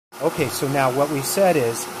Okay, so now what we said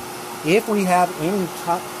is, if we have any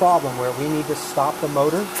problem where we need to stop the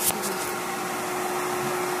motor,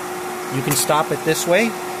 you can stop it this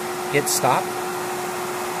way, hit stop.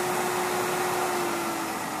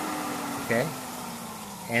 Okay,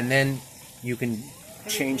 and then you can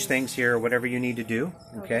change things here, whatever you need to do,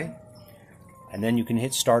 okay? And then you can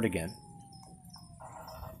hit start again.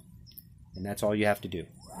 And that's all you have to do.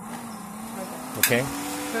 Okay?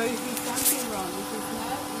 So if it's something wrong, if it's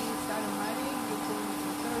not, it's automatic, you put it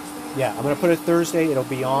on Thursday. Yeah, I'm going to put it Thursday, it'll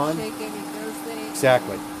be on. Shake every Thursday.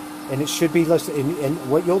 Exactly. And it should be, and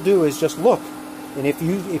what you'll do is just look. And if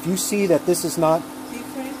you see that this is not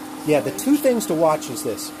Different? Yeah, the two things to watch is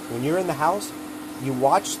this. When you're in the house, you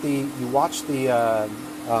watch the cleaner.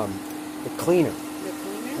 The cleaner?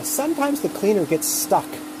 And sometimes the cleaner gets stuck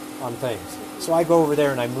on things. So I go over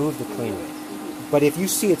there and I move the cleaner. But if you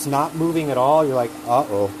see it's not moving at all, you're like,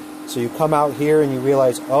 uh-oh. So you come out here and you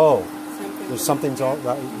realize, oh, there's something's all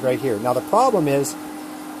right here. Now the problem is,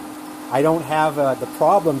 I don't have the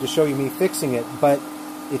problem to show you me fixing it, but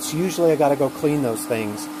it's usually I got to go clean those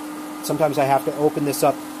things. Sometimes I have to open this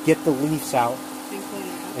up, get the leaves out,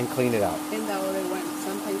 and clean it out. And the other one,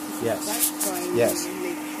 sometimes it's yes. yes.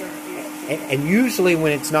 And usually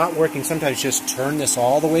when it's not working, sometimes just turn this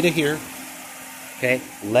all the way to here. Okay,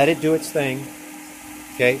 let it do its thing.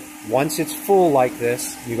 Okay, once it's full like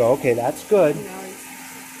this, you go, okay, that's good.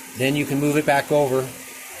 Then you can move it back over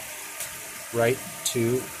right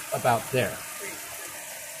to about there.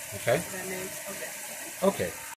 Okay? Okay.